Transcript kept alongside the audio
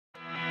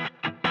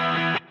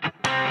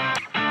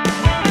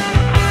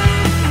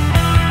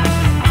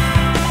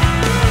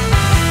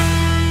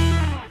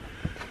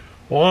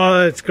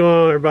What's going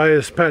on, everybody?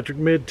 It's Patrick,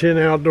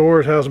 Mid-10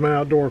 Outdoors. How's my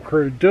outdoor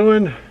crew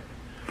doing?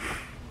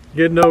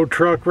 Getting the old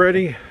truck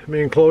ready.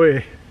 Me and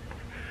Chloe,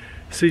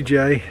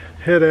 CJ,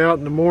 head out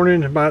in the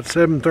morning about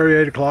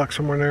 7:30, 8 o'clock,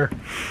 somewhere in there.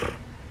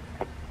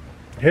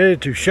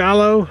 Headed to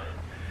Shiloh.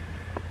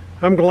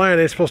 I'm glad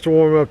it's supposed to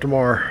warm up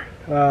tomorrow.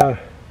 It's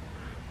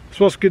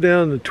supposed to get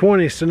down in the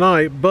 20s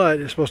tonight, but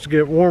it's supposed to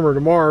get warmer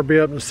tomorrow.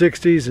 Be up in the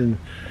 60s and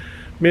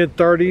mid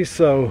 30s,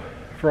 so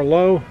for a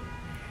low.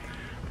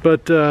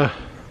 But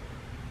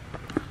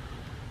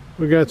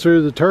we got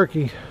through the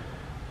turkey.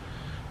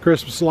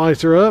 Christmas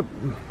lights are up.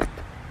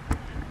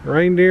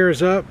 Reindeer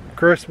is up.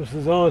 Christmas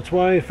is on its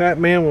way. Fat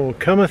man will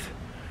cometh.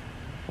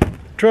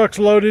 Truck's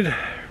loaded,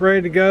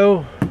 ready to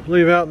go.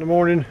 Leave out in the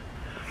morning.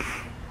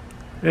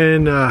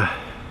 And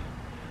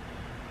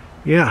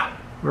yeah,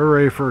 we're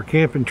ready for a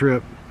camping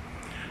trip.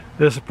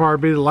 This will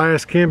probably be the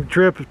last camping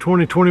trip of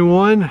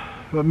 2021.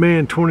 But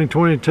man,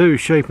 2022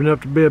 is shaping up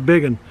to be a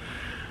big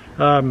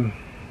one.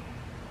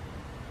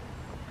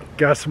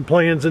 Got some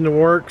plans in the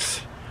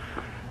works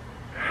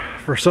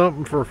for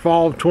something for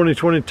fall of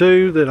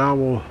 2022 that I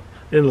will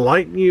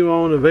enlighten you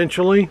on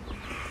eventually.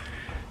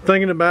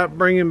 Thinking about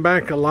bringing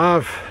back a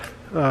live,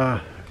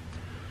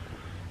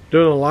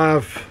 doing a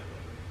live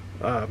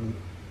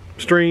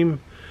stream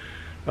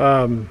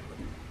after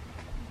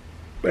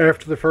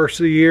the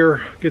first of the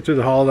year. Get through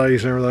the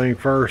holidays and everything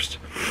first.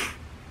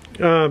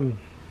 But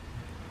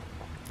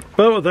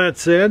with that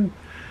said,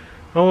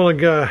 I want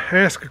to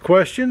ask a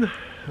question.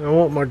 I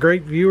want my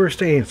great viewers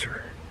to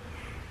answer.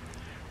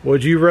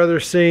 Would you rather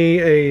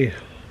see a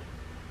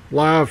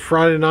live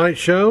Friday night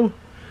show,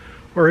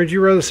 or would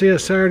you rather see a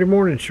Saturday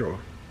morning show?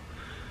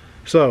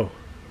 So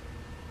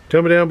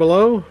tell me down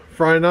below,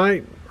 Friday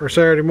night or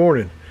Saturday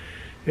morning,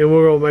 and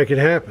we're gonna make it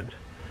happen.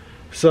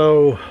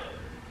 So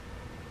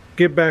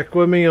get back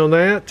with me on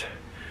that.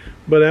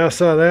 But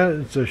outside of that,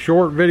 it's a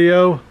short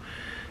video.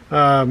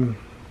 Got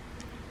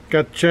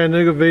the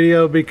Chattanooga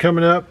video be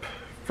coming up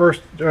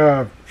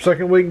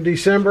second week in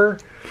December.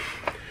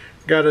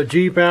 Got a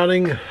Jeep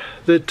outing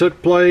that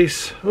took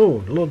place.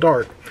 Oh, a little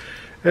dark.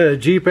 Had a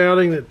Jeep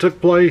outing that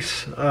took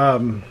place.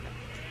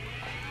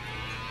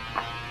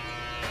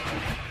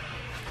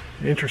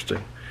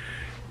 Interesting.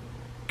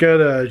 Got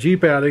a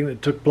Jeep outing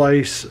that took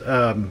place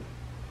end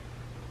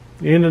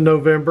of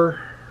November,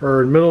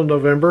 or middle of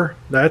November.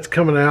 That's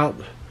coming out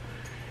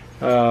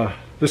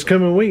this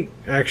coming week,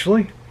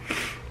 actually.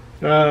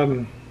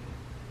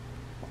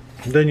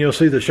 Then you'll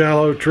see the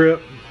Shiloh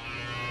trip.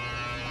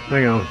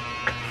 Hang on.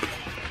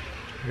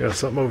 I got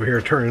something over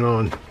here turning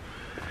on.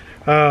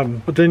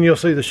 But then you'll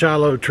see the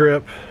Shiloh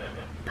trip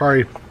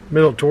probably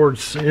middle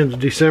towards the end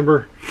of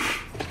December,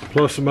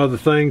 plus some other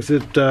things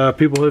that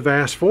people have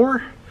asked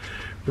for.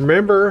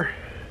 Remember,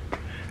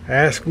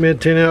 ask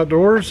Mid-10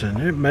 Outdoors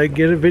and it may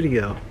get a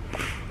video.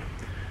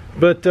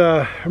 But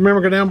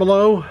remember, go down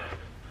below.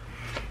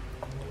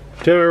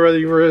 Tell me whether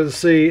you would rather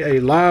see a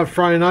live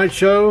Friday night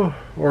show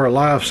or a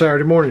live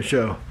Saturday morning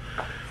show.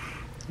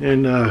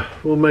 And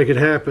we'll make it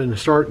happen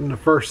starting the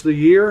first of the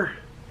year.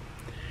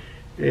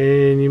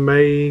 And you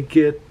may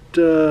get,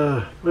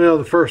 well,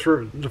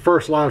 the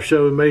first live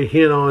show may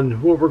hint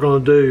on what we're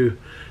going to do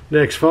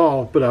next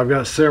fall. But I've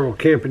got several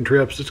camping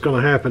trips that's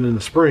going to happen in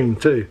the spring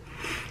too.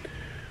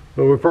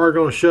 But we're probably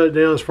going to shut it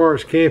down as far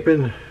as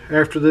camping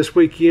after this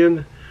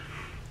weekend.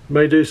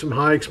 May do some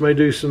hikes, may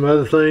do some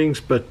other things,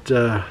 but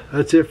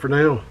that's it for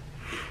now.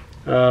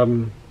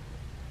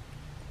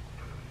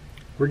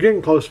 We're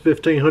getting close to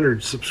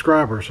 1,500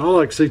 subscribers. I'd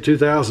like to see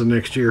 2,000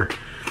 next year,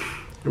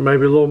 or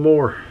maybe a little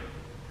more.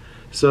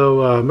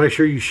 So make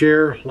sure you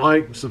share,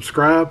 like,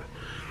 subscribe.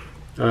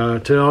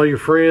 Tell all your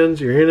friends,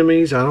 your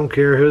enemies, I don't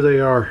care who they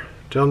are.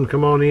 Tell them to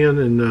come on in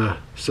and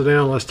sit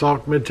down. Let's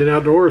talk Mid-10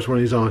 Outdoors when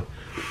he's on.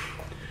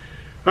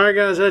 Alright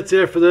guys, that's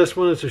it for this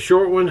one. It's a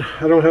short one.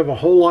 I don't have a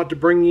whole lot to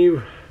bring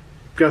you.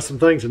 Got some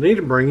things I need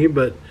to bring you,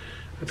 but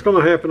it's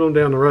going to happen on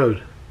down the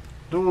road.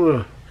 Don't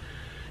want to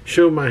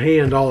show my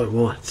hand all at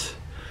once.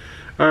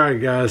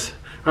 Alright guys,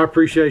 I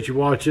appreciate you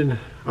watching.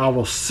 I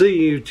will see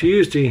you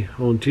Tuesday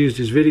on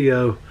Tuesday's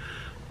video.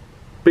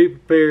 Be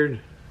prepared.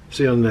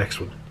 See you on the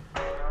next one.